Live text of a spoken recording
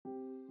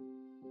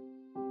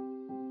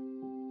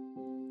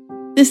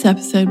This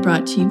episode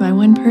brought to you by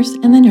One Purse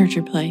and the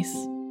Nurture Place.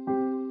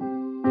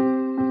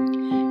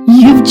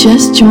 You've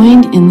just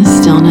joined In the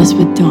Stillness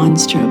with Dawn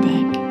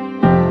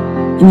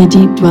Strobeck. In the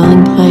deep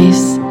dwelling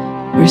place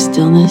where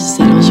stillness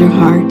settles your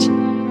heart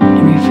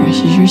and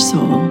refreshes your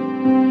soul,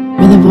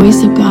 where the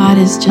voice of God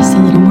is just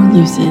a little more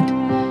lucid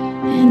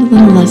and a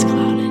little less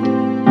clouded.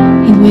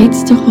 He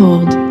waits to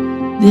hold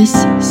this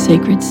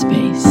sacred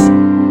space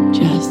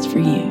just for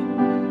you.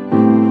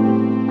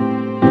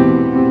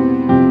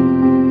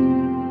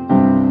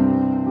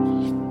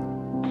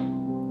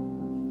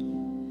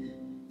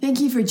 Thank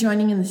you for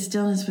joining In the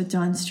Stillness with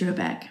Dawn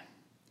Strobeck.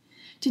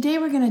 Today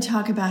we're going to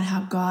talk about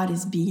how God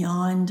is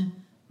beyond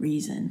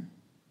reason.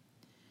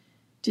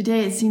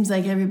 Today it seems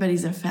like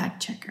everybody's a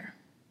fact checker.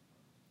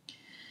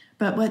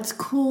 But what's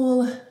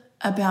cool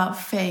about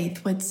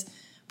faith, what's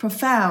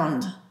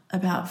profound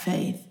about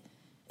faith,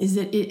 is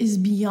that it is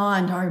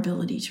beyond our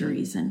ability to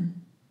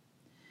reason.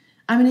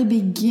 I'm going to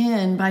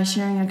begin by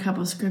sharing a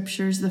couple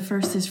scriptures. The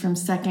first is from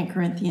 2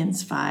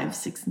 Corinthians 5,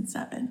 6, and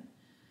 7.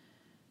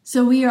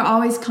 So we are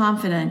always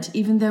confident,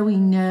 even though we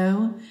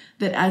know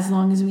that as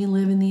long as we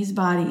live in these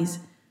bodies,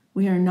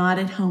 we are not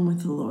at home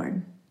with the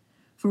Lord.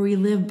 For we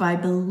live by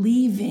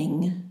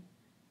believing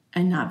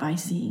and not by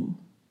seeing.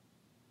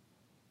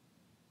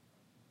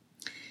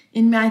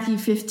 In Matthew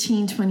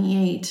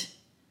 15:28,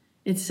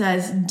 it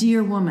says,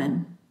 "Dear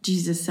woman,"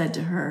 Jesus said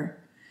to her,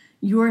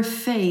 "your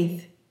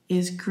faith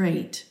is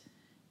great.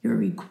 Your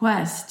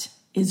request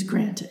is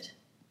granted."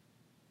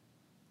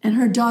 And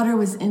her daughter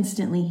was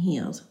instantly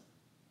healed.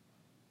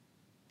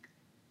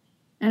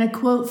 And a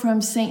quote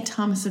from St.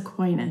 Thomas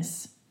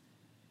Aquinas: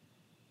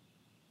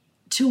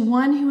 "To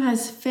one who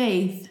has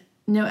faith,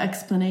 no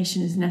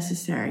explanation is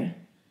necessary.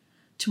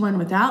 To one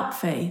without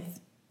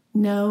faith,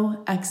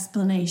 no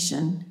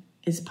explanation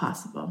is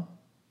possible."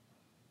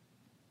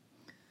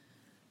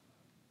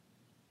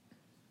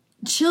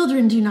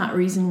 Children do not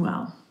reason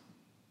well.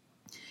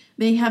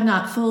 They have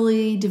not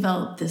fully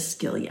developed this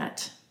skill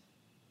yet.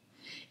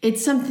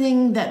 It's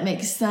something that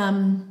makes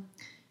them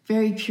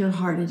very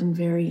pure-hearted and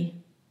very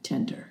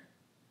tender.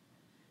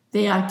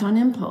 They act on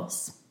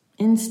impulse,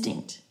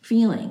 instinct,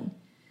 feeling,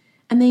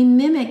 and they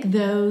mimic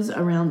those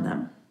around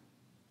them.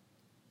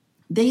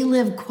 They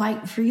live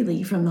quite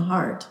freely from the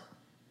heart,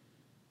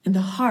 and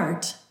the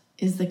heart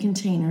is the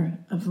container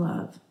of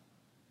love.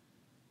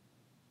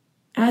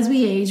 As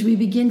we age, we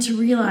begin to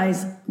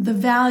realize the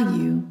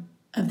value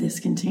of this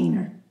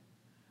container.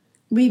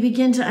 We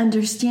begin to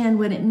understand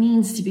what it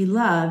means to be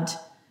loved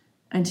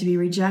and to be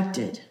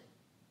rejected,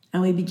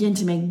 and we begin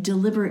to make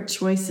deliberate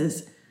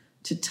choices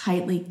to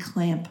tightly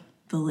clamp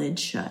the lid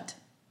shut.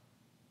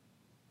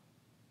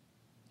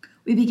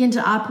 We begin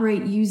to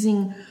operate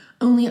using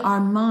only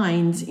our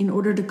minds in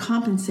order to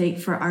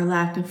compensate for our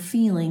lack of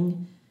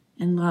feeling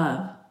and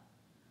love.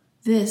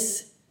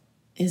 This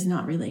is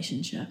not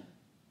relationship.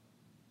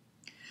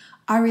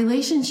 Our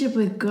relationship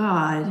with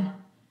God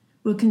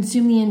will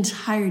consume the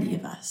entirety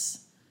of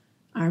us,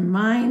 our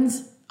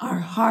minds, our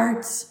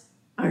hearts,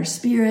 our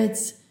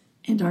spirits,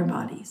 and our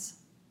bodies.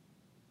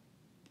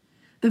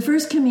 The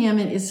first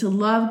commandment is to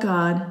love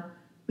God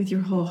with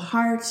your whole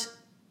heart,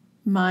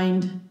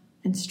 mind,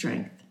 and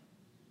strength.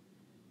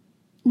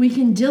 We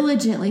can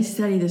diligently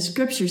study the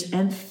scriptures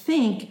and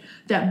think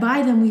that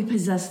by them we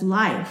possess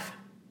life,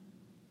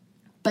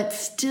 but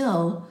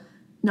still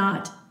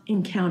not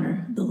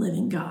encounter the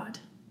living God.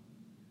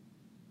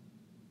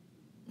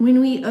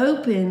 When we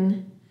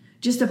open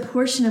just a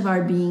portion of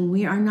our being,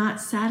 we are not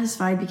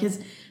satisfied because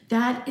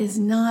that is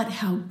not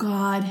how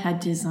God had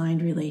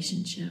designed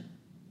relationship.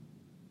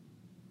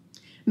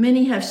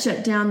 Many have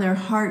shut down their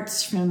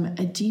hearts from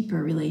a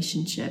deeper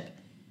relationship.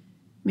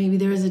 Maybe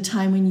there was a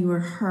time when you were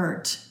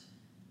hurt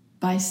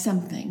by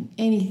something,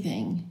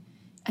 anything,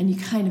 and you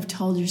kind of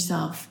told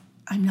yourself,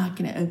 I'm not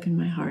going to open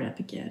my heart up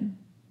again.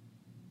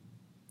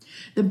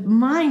 The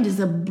mind is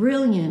a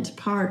brilliant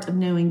part of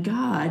knowing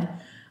God,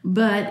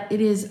 but it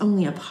is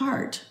only a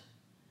part.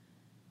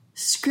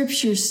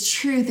 Scripture's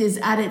truth is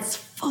at its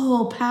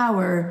full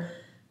power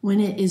when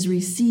it is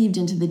received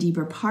into the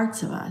deeper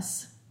parts of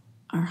us,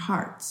 our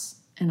hearts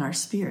and our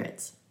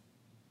spirits.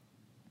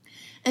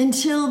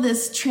 Until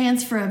this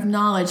transfer of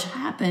knowledge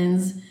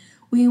happens,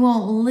 we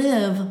won't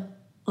live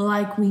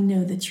like we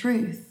know the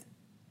truth.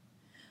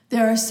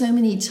 There are so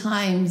many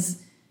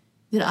times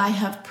that I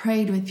have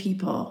prayed with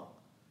people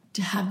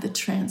to have the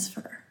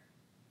transfer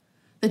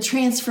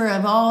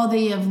of all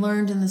they have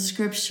learned in the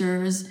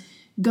scriptures,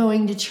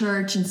 going to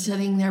church and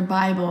studying their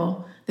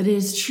Bible, that it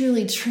is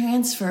truly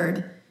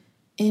transferred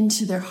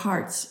into their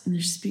hearts and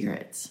their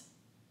spirits.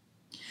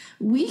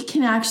 We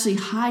can actually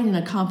hide in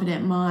a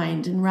competent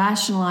mind and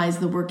rationalize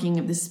the working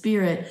of the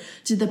Spirit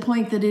to the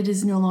point that it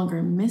is no longer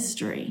a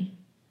mystery,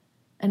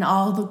 and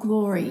all the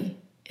glory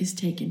is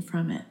taken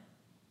from it.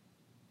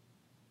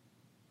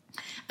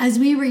 As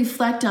we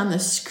reflect on the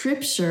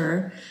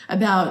scripture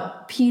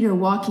about Peter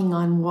walking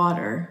on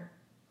water,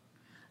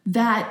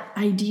 that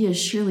idea is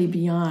surely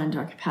beyond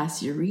our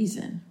capacity to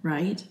reason,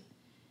 right?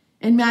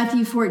 In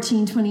Matthew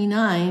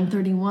 14:29,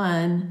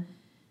 31,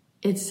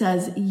 it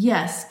says,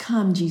 "Yes,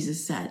 come,"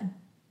 Jesus said.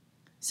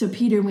 So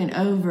Peter went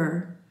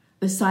over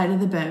the side of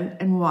the boat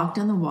and walked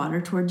on the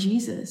water toward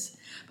Jesus.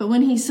 But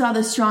when he saw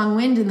the strong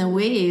wind and the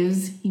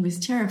waves, he was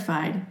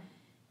terrified,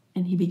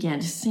 and he began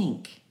to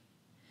sink.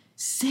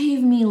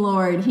 "Save me,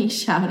 Lord," he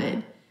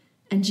shouted.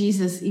 And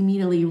Jesus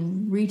immediately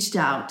reached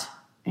out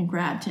and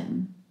grabbed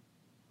him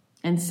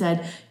and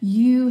said,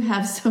 "You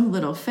have so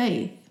little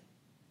faith.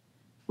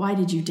 Why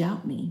did you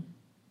doubt me?"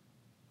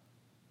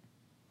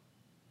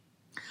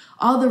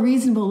 All the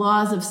reasonable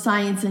laws of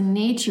science and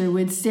nature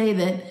would say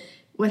that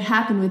what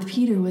happened with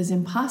Peter was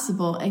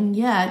impossible, and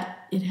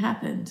yet it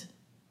happened.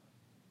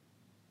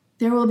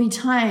 There will be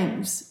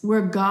times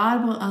where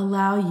God will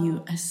allow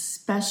you a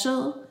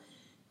special,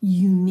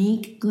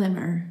 unique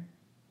glimmer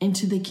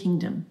into the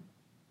kingdom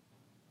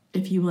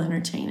if you will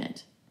entertain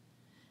it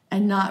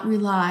and not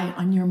rely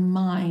on your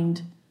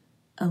mind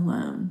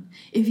alone.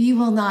 If you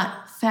will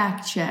not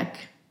fact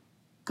check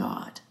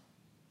God.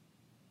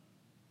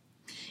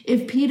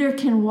 If Peter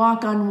can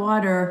walk on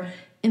water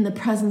in the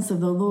presence of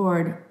the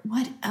Lord,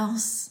 what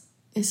else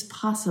is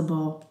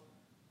possible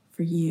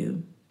for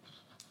you?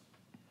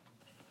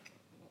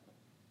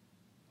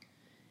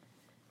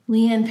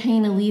 Leanne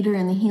Payne, a leader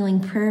in the Healing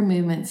Prayer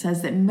Movement,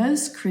 says that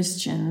most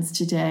Christians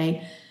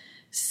today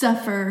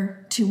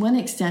suffer to one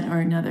extent or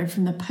another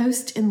from the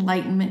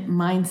post-Enlightenment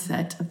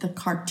mindset of the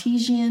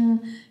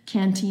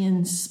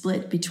Cartesian-Kantian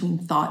split between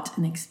thought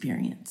and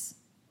experience.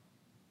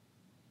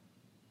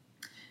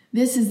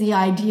 This is the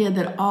idea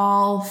that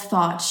all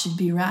thought should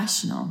be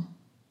rational.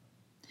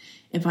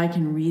 If I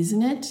can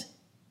reason it,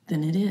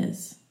 then it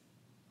is.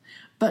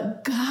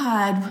 But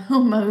God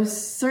will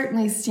most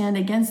certainly stand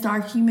against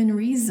our human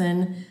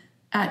reason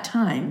at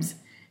times.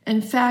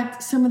 In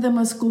fact, some of the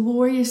most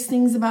glorious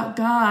things about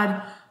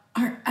God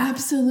are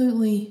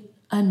absolutely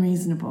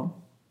unreasonable.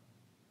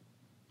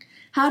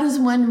 How does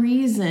one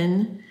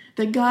reason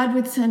that God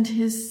would send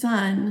his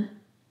son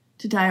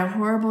to die a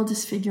horrible,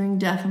 disfiguring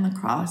death on the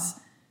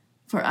cross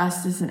for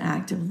us as an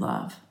act of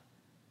love?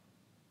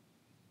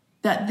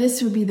 That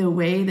this would be the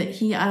way that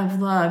he, out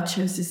of love,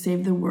 chose to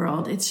save the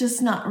world. It's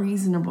just not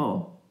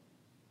reasonable.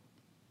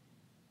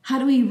 How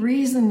do we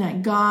reason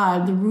that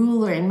God, the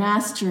ruler and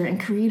master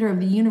and creator of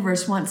the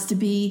universe, wants to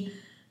be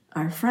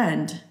our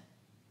friend,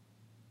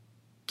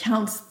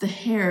 counts the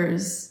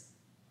hairs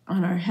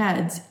on our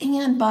heads,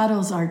 and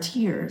bottles our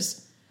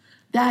tears?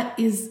 That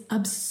is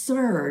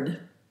absurd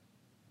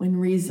when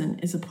reason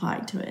is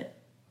applied to it.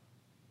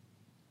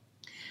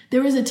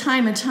 There was a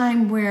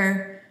time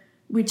where,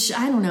 which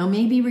I don't know,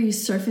 maybe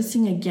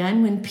resurfacing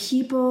again, when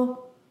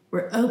people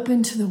were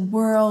open to the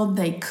world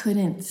they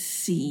couldn't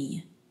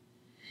see.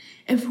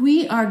 If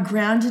we are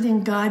grounded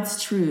in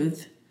God's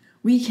truth,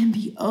 we can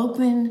be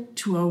open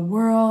to a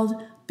world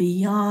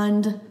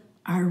beyond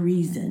our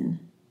reason.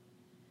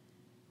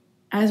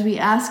 As we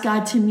ask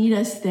God to meet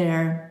us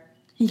there,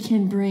 he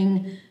can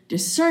bring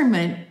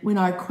discernment when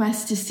our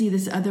quest to see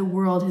this other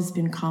world has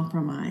been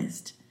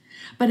compromised.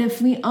 But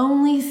if we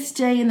only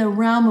stay in the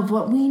realm of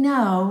what we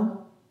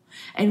know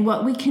and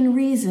what we can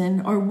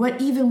reason, or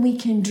what even we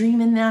can dream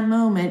in that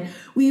moment,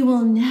 we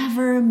will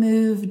never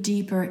move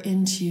deeper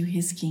into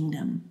his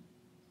kingdom.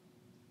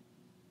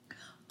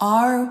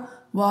 Our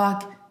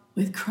walk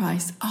with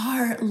Christ,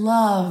 our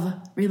love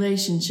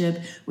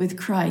relationship with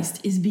Christ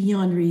is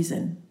beyond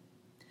reason.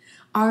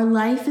 Our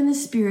life in the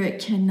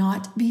Spirit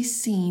cannot be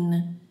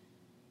seen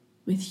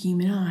with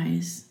human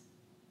eyes.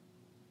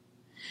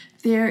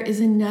 There is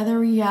another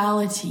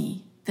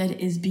reality that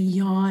is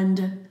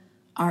beyond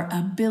our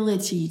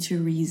ability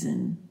to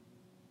reason.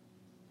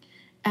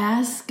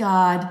 Ask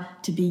God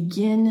to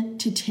begin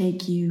to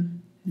take you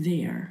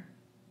there.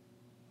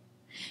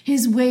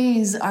 His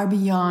ways are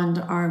beyond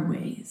our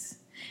ways.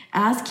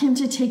 Ask him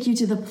to take you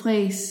to the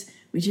place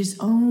which is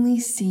only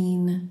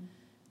seen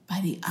by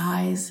the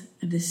eyes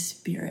of the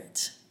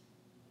Spirit.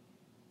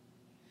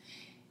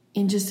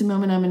 In just a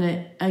moment, I'm going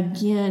to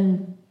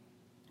again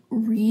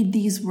read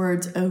these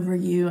words over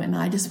you, and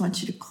I just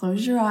want you to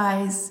close your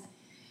eyes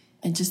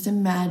and just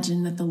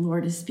imagine that the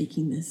Lord is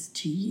speaking this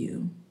to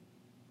you.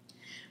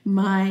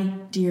 My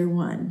dear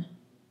one,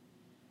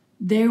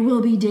 there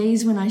will be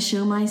days when I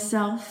show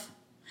myself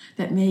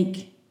that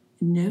make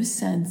no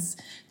sense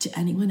to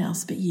anyone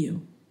else but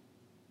you.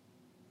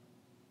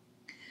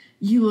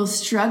 You will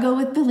struggle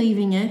with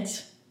believing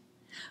it,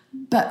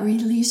 but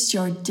release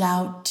your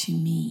doubt to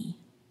me.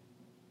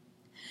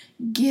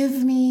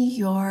 Give me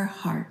your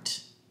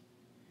heart.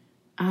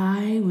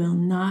 I will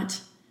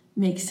not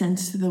make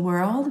sense to the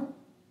world,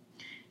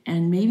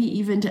 and maybe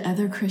even to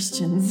other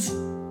Christians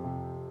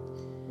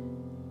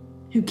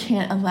who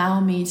can't allow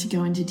me to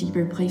go into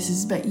deeper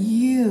places, but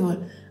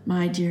you,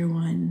 my dear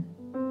one,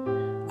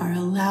 are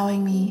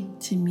allowing me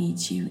to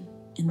meet you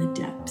in the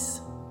depths.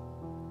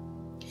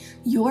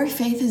 Your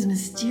faith is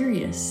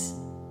mysterious.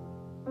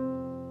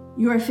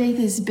 Your faith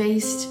is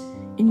based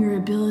in your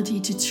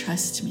ability to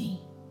trust me.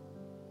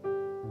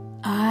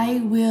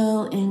 I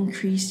will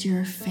increase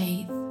your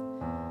faith.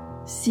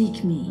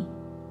 Seek me.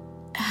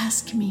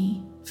 Ask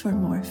me for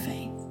more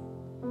faith,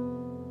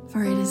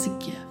 for it is a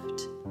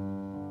gift.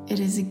 It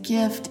is a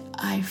gift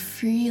I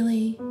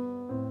freely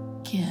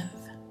give.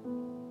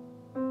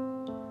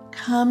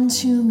 Come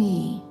to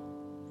me,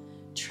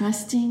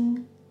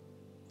 trusting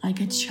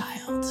like a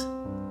child,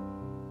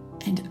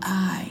 and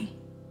I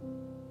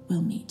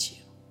will meet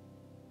you.